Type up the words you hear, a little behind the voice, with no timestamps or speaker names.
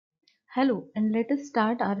Hello, and let us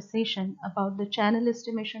start our session about the channel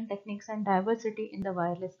estimation techniques and diversity in the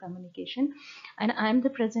wireless communication. And I am the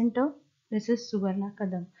presenter, Mrs. Suvarna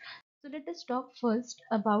Kadam. So let us talk first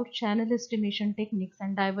about channel estimation techniques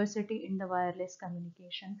and diversity in the wireless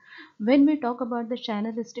communication. When we talk about the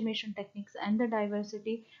channel estimation techniques and the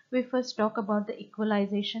diversity, we first talk about the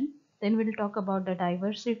equalization, then we'll talk about the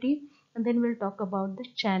diversity, and then we'll talk about the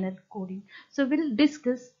channel coding. So we'll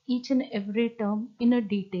discuss each and every term in a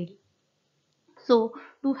detail. So,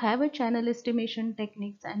 to have a channel estimation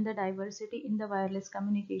techniques and the diversity in the wireless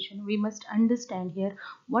communication, we must understand here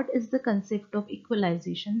what is the concept of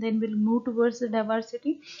equalization. Then we'll move towards the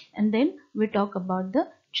diversity, and then we talk about the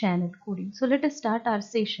channel coding. So, let us start our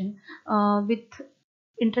session with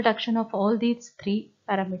introduction of all these three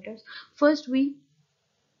parameters. First, we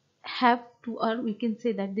have to, or we can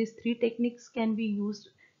say that these three techniques can be used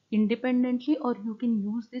independently, or you can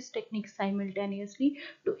use this technique simultaneously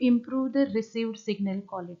to improve the received signal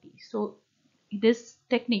quality. So these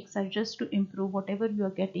techniques are just to improve whatever you are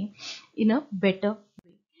getting in a better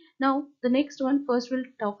way. Now the next one, first we'll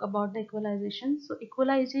talk about the equalization. So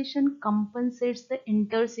equalization compensates the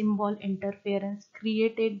inter-symbol interference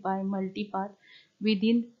created by multipath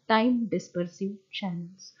within time dispersive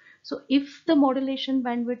channels. So if the modulation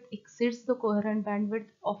bandwidth exceeds the coherent bandwidth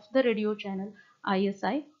of the radio channel,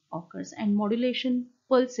 ISI occurs and modulation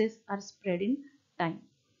pulses are spread in time.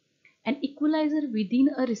 An equalizer within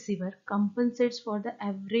a receiver compensates for the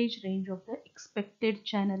average range of the expected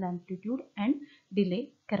channel amplitude and delay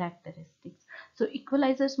characteristics. So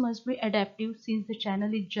equalizers must be adaptive since the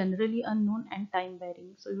channel is generally unknown and time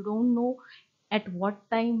varying. So you don't know at what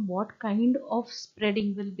time what kind of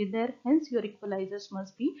spreading will be there, hence your equalizers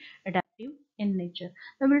must be adaptive in nature.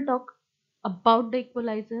 Now we'll talk about the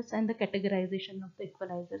equalizers and the categorization of the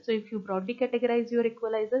equalizer. So if you broadly categorize your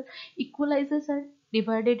equalizers are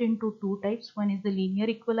divided into two types. One is the linear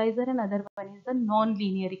equalizer and other one is the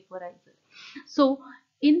non-linear equalizer. So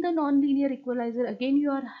in the non-linear equalizer, again you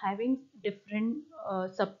are having different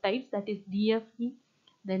subtypes, that is DFE,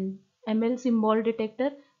 then ML symbol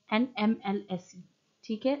detector and MLSE.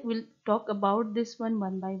 Okay, we'll talk about this one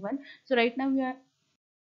by one. So right now we are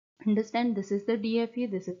understand this is the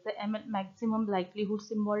DFE, this is the ML maximum likelihood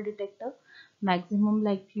symbol detector, maximum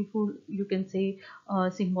likelihood, you can say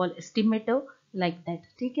symbol estimator, like that.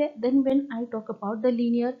 Okay, then when I talk about the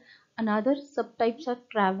linear, another subtypes are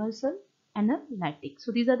traversal and a lattice.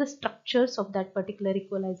 So these are the structures of that particular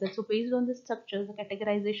equalizer. So based on the structure, the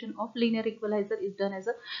categorization of linear equalizer is done as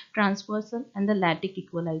a transversal and the lattice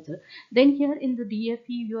equalizer. Then here in the DFE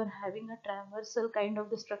you are having a traversal kind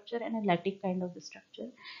of the structure and a lattice kind of the structure.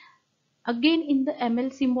 Again, in the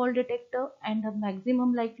ML symbol detector and the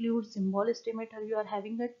maximum likelihood symbol estimator, you are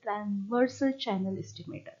having a transversal channel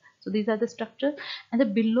estimator. So these are the structures, and the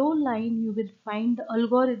below line you will find the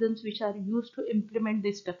algorithms which are used to implement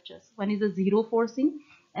these structures. One is a zero forcing,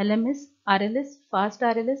 LMS, RLS, fast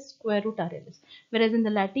RLS, square root RLS. Whereas in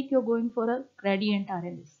the lattice you're going for a gradient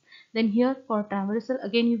RLS. Then here for traversal,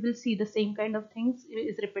 again you will see the same kind of things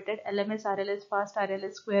is repeated: LMS, RLS, fast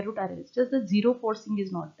RLS, square root RLS. Just the zero forcing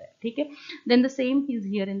is not there. Okay. Then the same is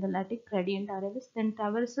here in the lattice, gradient RLS. Then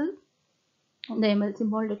traversal, the ML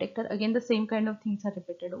symbol detector, again the same kind of things are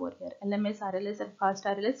repeated over here: LMS, RLS and fast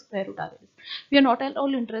RLS, square root RLS. We are not at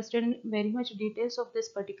all interested in very much details of this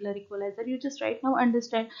particular equalizer. You just right now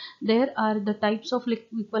understand there are the types of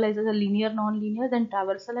equalizers: a linear, non-linear, then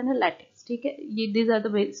traversal and a lattice. Okay, these are the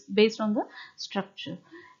based on the structure.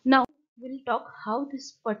 Now we'll talk how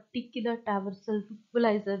this particular traversal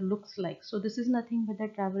equalizer looks like. So this is nothing but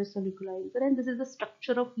the traversal equalizer, and this is the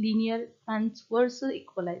structure of linear transversal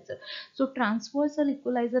equalizer. So transversal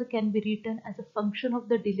equalizer can be written as a function of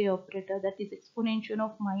the delay operator, that is exponential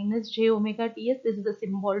of minus j omega ts. This is the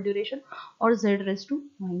symbol duration, or z raised to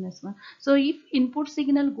minus 1. So if input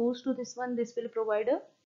signal goes to this one, this will provide a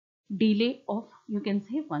delay of, you can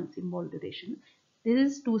say, one symbol duration. This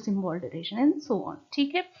is two symbol duration, and so on.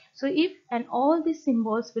 Okay. So if and all these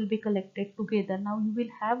symbols will be collected together, now you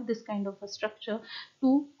will have this kind of a structure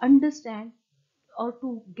to understand or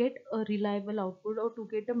to get a reliable output or to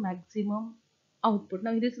get a maximum output.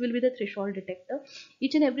 Now this will be the threshold detector.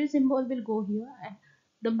 Each and every symbol will go here, and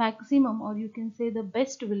the maximum, or you can say the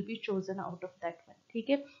best, will be chosen out of that one.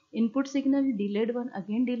 Okay. Input signal, delayed one,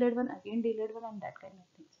 again delayed one, again delayed one, and that kind of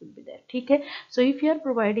things will be there. Okay. So if you are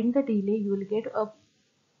providing the delay, you will get a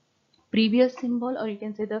previous symbol, or you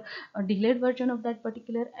can say the delayed version of that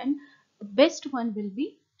particular, and the best one will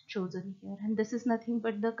be chosen here. And this is nothing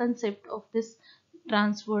but the concept of this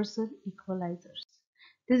transversal equalizers.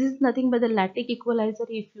 This is nothing but the lattice equalizer.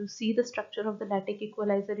 If you see the structure of the lattice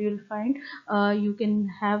equalizer, you will find you can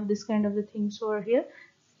have this kind of the things over here.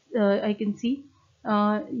 I can see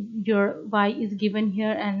your y is given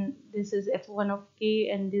here, and this is f1 of k,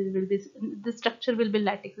 and this will be, the structure will be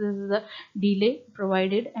lattice. This is the delay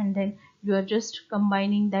provided, and then you are just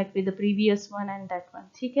combining that with the previous one and that one.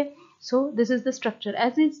 Okay, so this is the structure.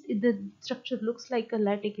 As is the structure looks like a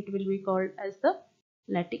lattice, it will be called as the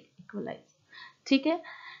lattice equalizer. Okay,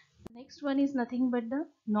 next one is nothing but the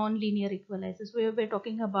non-linear equalizers. We're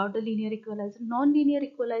talking about the linear equalizer. Non-linear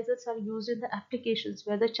equalizers are used in the applications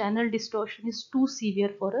where the channel distortion is too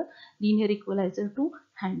severe for a linear equalizer to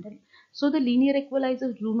handle. So the linear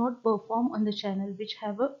equalizers do not perform on the channel which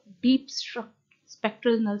have a deep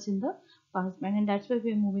spectral nulls in the passband, and that's why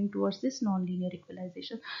we're moving towards this non-linear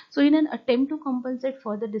equalization. So in an attempt to compensate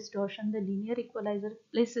for the distortion, the linear equalizer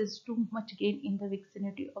places too much gain in the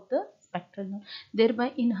vicinity of the spectral null,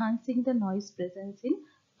 thereby enhancing the noise presence in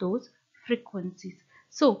those frequencies.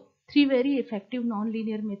 So three very effective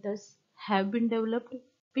nonlinear methods have been developed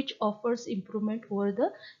which offers improvement over the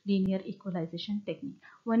linear equalization technique.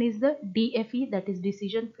 One is the DFE, that is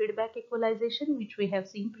decision feedback equalization, which we have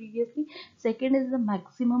seen previously. Second is the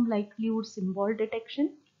maximum likelihood symbol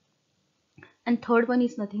detection, and third one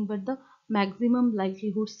is nothing but the maximum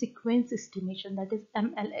likelihood sequence estimation, that is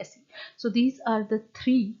MLSE. So these are the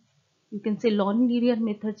three, you can say, non-linear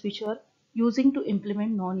methods which are using to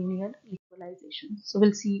implement non-linear equalization. So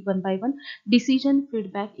we'll see one by one. Decision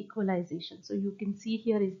feedback equalization. So you can see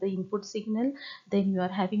here is the input signal, then you are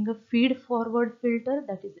having a feed forward filter,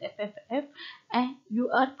 that is FFF, and you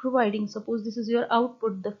are providing, suppose this is your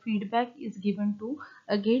output, the feedback is given to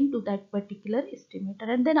again to that particular estimator,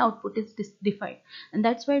 and then output is defined, and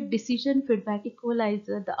that's why decision feedback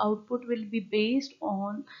equalizer, the output will be based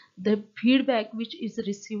on the feedback which is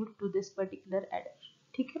received to this particular adder.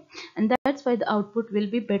 Okay, and that's why the output will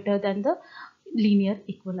be better than the linear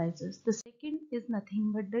equalizers. The second is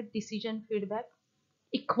nothing but the decision feedback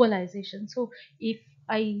equalization. So if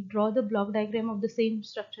I draw the block diagram of the same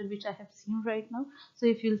structure which I have seen right now, so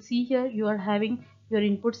if you'll see here, you are having your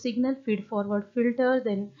input signal, feed forward filter,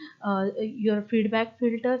 then your feedback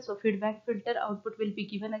filter. So feedback filter output will be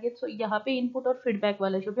given again. So यहाँ पे input और feedback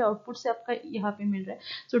वाला जो भी output से आपका यहाँ पे मिल रहा है,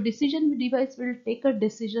 so decision device will take a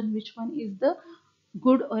decision which one is the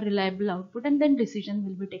good or reliable output, and then decision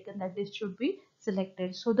will be taken that this should be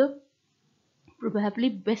selected. So the probably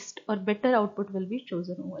best or better output will be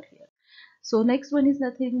chosen over here. So next one is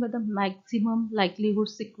nothing but the maximum likelihood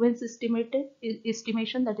sequence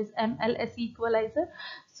estimation, that is MLSE equalizer.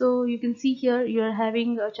 So you can see here you are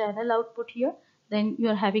having a channel output here, then you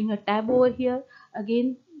are having a tab over here.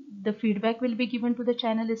 Again, the feedback will be given to the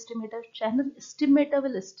channel estimator. Channel estimator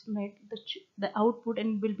will estimate the output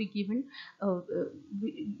and will be given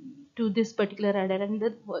to this particular adder, and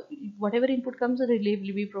the, whatever input comes, a relay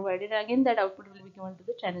will be provided. Again, that output will be given to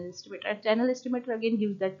the channel estimator, and channel estimator again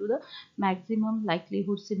gives that to the maximum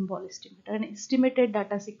likelihood symbol estimator, and estimated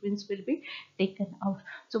data sequence will be taken out.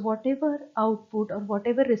 So whatever output or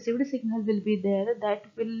whatever received signal will be there, that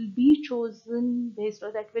will be chosen based,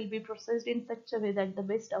 or that will be processed in such a way that the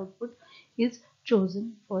best output is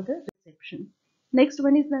chosen for the reception. Next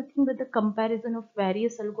one is nothing but the comparison of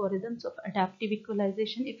various algorithms of adaptive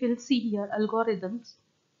equalization. If you'll see here algorithms,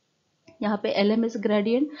 यहाँ पे LMS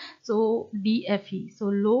gradient, so DFE, so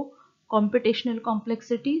low computational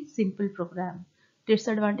complexity, simple program.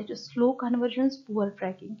 Disadvantages: slow conversions, poor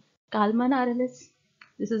tracking. Kalman RLS,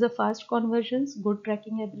 this is a fast conversions, good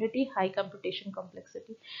tracking ability, high computation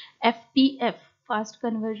complexity. FTF, fast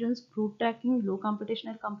conversions, crude tracking, low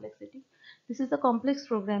computational complexity. This is the complex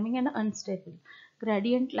programming and unstable.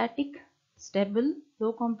 Gradient lattice, stable,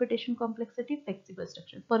 low computation complexity, flexible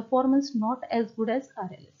structure. Performance not as good as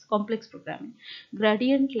RLS, complex programming.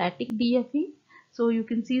 Gradient lattice DFE, so you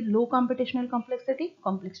can see low computational complexity,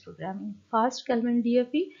 complex programming. Fast Kalman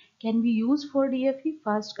DFE can be used for DFE,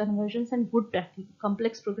 fast conversions and good tracking.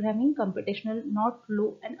 Complex programming, computational, not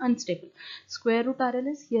low and unstable. Square root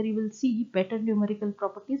RLS, here you will see better numerical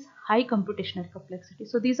properties, high computational complexity.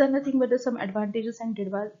 So these are nothing but some advantages and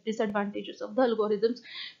disadvantages of the algorithms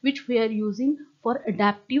which we are using for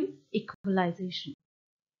adaptive equalization.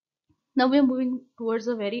 Now we are moving towards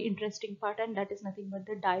a very interesting part, and that is nothing but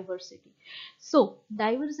the diversity. So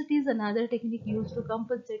diversity is another technique used to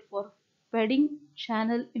compensate for fading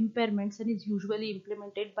channel impairments, and is usually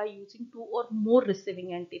implemented by using two or more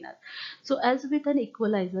receiving antennas. So as with an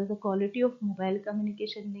equalizer, the quality of mobile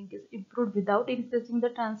communication link is improved without increasing the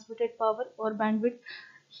transmitted power or bandwidth.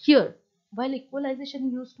 Here while equalization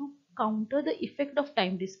is used to counter the effect of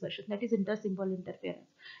time dispersion, that is intersymbol interference.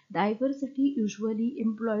 Diversity usually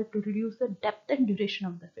employed to reduce the depth and duration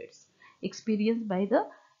of the fades experienced by the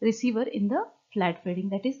receiver in the flat fading,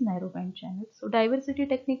 that is narrowband channels. So diversity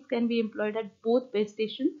techniques can be employed at both base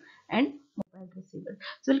station and mobile receiver.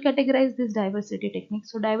 So we'll categorize this diversity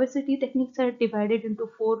techniques. So diversity techniques are divided into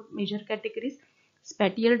four major categories: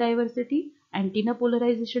 spatial diversity, antenna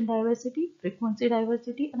polarization diversity, frequency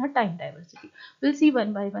diversity, and a time diversity. We'll see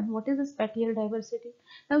one by one. What is the spatial diversity?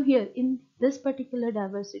 Now here in this particular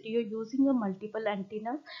diversity, you're using a multiple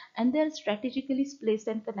antennas and they are strategically placed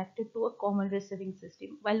and connected to a common receiving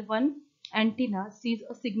system. While one antenna sees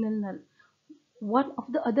a signal null, one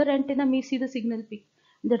of the other antenna may see the signal peak.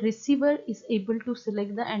 The receiver is able to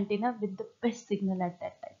select the antenna with the best signal at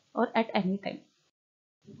that time or at any time.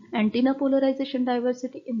 Antenna polarization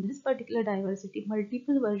diversity: in this particular diversity,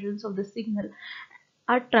 multiple versions of the signal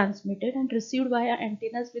are transmitted and received via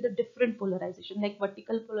antennas with a different polarization, like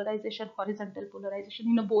vertical polarization, horizontal polarization.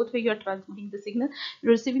 In a both way you are transmitting the signal,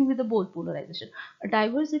 receiving with the both polarization. A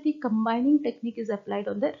diversity combining technique is applied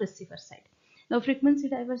on the receiver side. Now frequency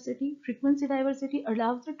diversity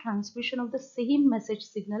allows the transmission of the same message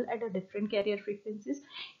signal at a different carrier frequencies.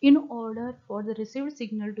 In order for the received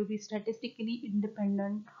signal to be statistically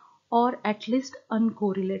independent or at least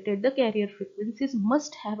uncorrelated, the carrier frequencies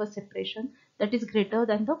must have a separation that is greater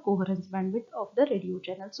than the coherence bandwidth of the radio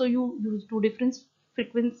channel. So you use two different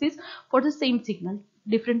frequencies for the same signal,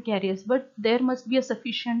 different carriers, but there must be a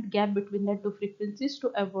sufficient gap between the two frequencies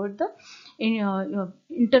to avoid the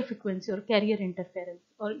interfrequency or carrier interference,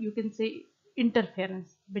 or you can say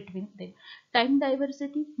interference between them. Time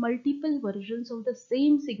diversity: multiple versions of the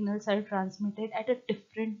same signals are transmitted at a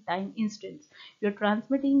different time instance. You're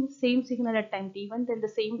transmitting same signal at time t1, then the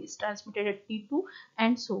same is transmitted at t2,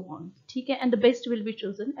 and so on. Okay, and the best will be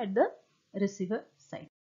chosen at the receiver side.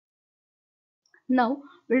 Now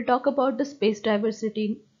we'll talk about the space diversity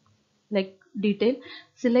in like detail: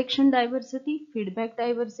 selection diversity, feedback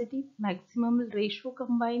diversity, maximum ratio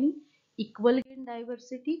combining, equal gain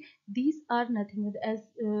diversity. These are nothing but, as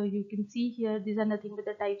you can see here, these are nothing but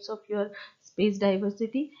the types of your space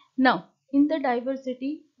diversity. Now in the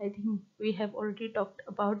diversity, I think we have already talked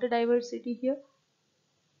about the diversity here.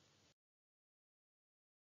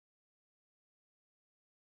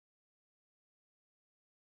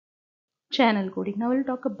 Channel coding. Now we'll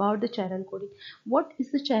talk about the channel coding. What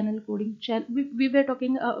is the channel coding? We were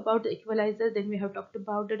talking about the equalizer, then we have talked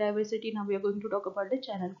about the diversity. Now we are going to talk about the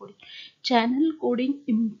channel coding. Channel coding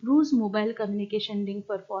improves mobile communication link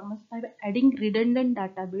performance by adding redundant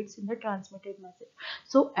data bits in the transmitted message.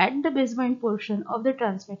 So at the baseband portion of the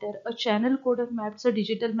transmitter, a channel coder maps a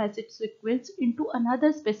digital message sequence into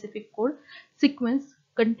another specific code sequence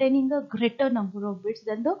containing a greater number of bits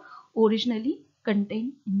than the originally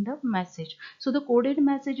contained in the message. So the coded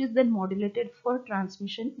message is then modulated for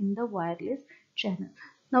transmission in the wireless channel.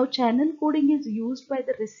 Now channel coding is used by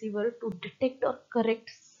the receiver to detect or correct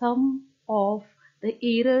some of the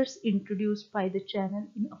errors introduced by the channel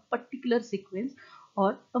in a particular sequence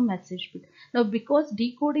or a message bit. Now because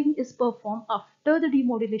decoding is performed after the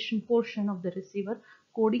demodulation portion of the receiver,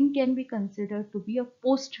 coding can be considered to be a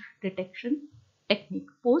post detection technique,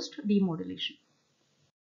 post demodulation.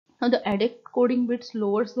 Now the added coding bits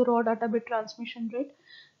lowers the raw data bit transmission rate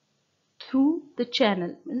through the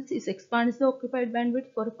channel, means it expands the occupied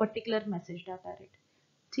bandwidth for a particular message data rate.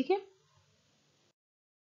 Okay?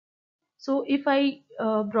 So if I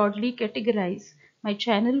broadly categorize my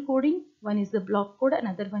channel coding, one is the block code,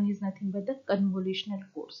 another one is nothing but the convolutional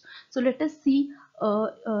codes. So let us see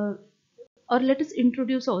or let us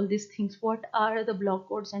introduce all these things. What are the block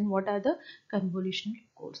codes and what are the convolutional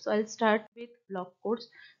codes? So I'll start with block codes.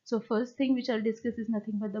 So first thing which I'll discuss is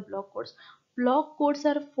nothing but the block codes. Block codes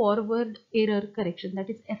are forward error correction, that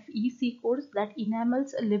is FEC codes, that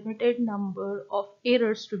enables a limited number of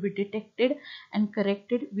errors to be detected and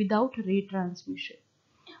corrected without retransmission.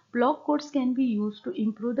 Block codes can be used to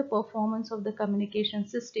improve the performance of the communication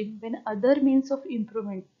system when other means of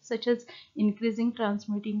improvement, such as increasing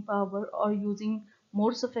transmitting power or using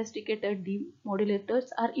more sophisticated demodulators,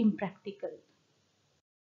 are impractical.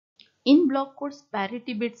 In block codes,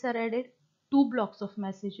 parity bits are added. Two blocks of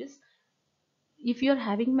messages. If you're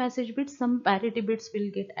having message bits, some parity bits will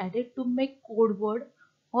get added to make code word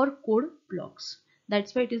or code blocks.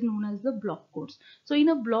 That's why it is known as the block codes. So in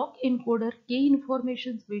a block encoder, k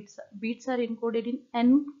information bits are encoded in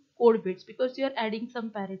n code bits because you are adding some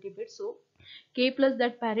parity bits. So k plus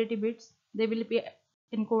that parity bits, they will be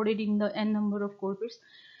encoded in the n number of code bits.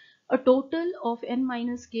 A total of n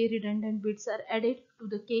minus k redundant bits are added to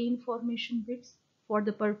the k information bits for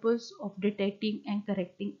the purpose of detecting and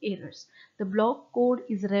correcting errors. The block code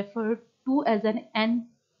is referred to as an N,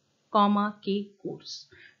 K codes.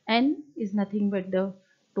 N is nothing but the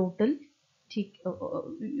total.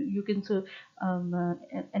 You can say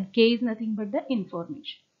and K is nothing but the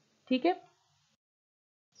information. Okay?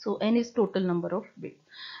 So n is total number of bits,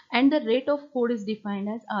 and the rate of code is defined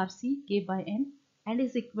as RC K by n and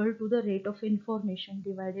is equal to the rate of information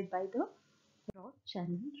divided by the raw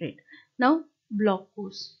channel rate. Now block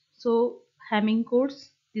codes. So Hamming codes.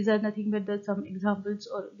 These are nothing but the some examples,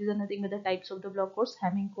 or these are nothing but the types of the block codes.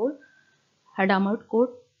 Hamming code, Hadamard code,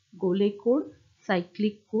 Golay code,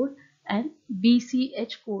 cyclic code, and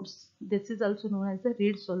BCH codes. This is also known as the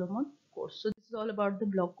Reed-Solomon codes. So this is all about the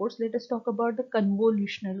block codes. Let us talk about the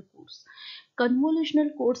convolutional codes. Convolutional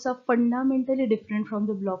codes are fundamentally different from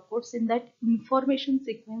the block codes in that information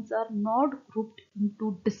sequences are not grouped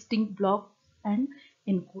into distinct blocks and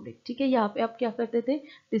encoded. ठीक है, यहाँ पे आप क्या करते थे,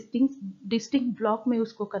 distinct block में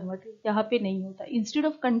उसको कन्वर्ट, यहाँ पे नहीं होता. Instead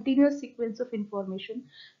of continuous sequence of information,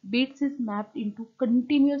 bits is mapped into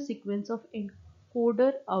continuous sequence of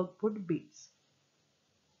encoder output bits.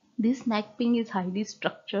 This mapping is highly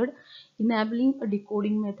structured, enabling a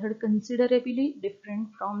decoding method considerably different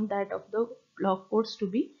from that of the block codes to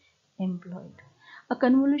be employed. A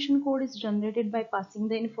convolution code is generated by passing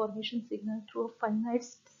the information signal through a finite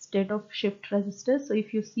set of shift registers. So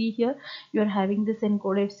if you see here, you are having this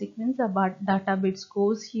encoded sequence about data bits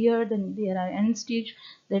goes here, then there are n stage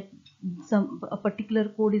that a particular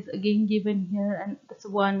code is again given here, and that's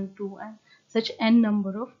 1, 2, and such n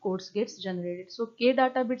number of codes gets generated. So k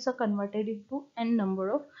data bits are converted into n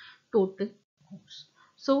number of total codes.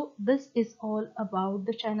 So this is all about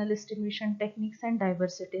the channel estimation techniques and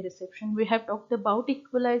diversity reception. We have talked about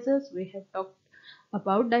equalizers, we have talked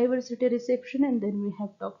about diversity reception, and then we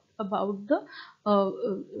have talked about the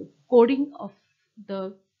coding of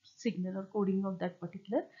the signal or coding of that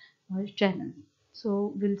particular channel.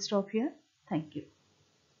 So we'll stop here. Thank you.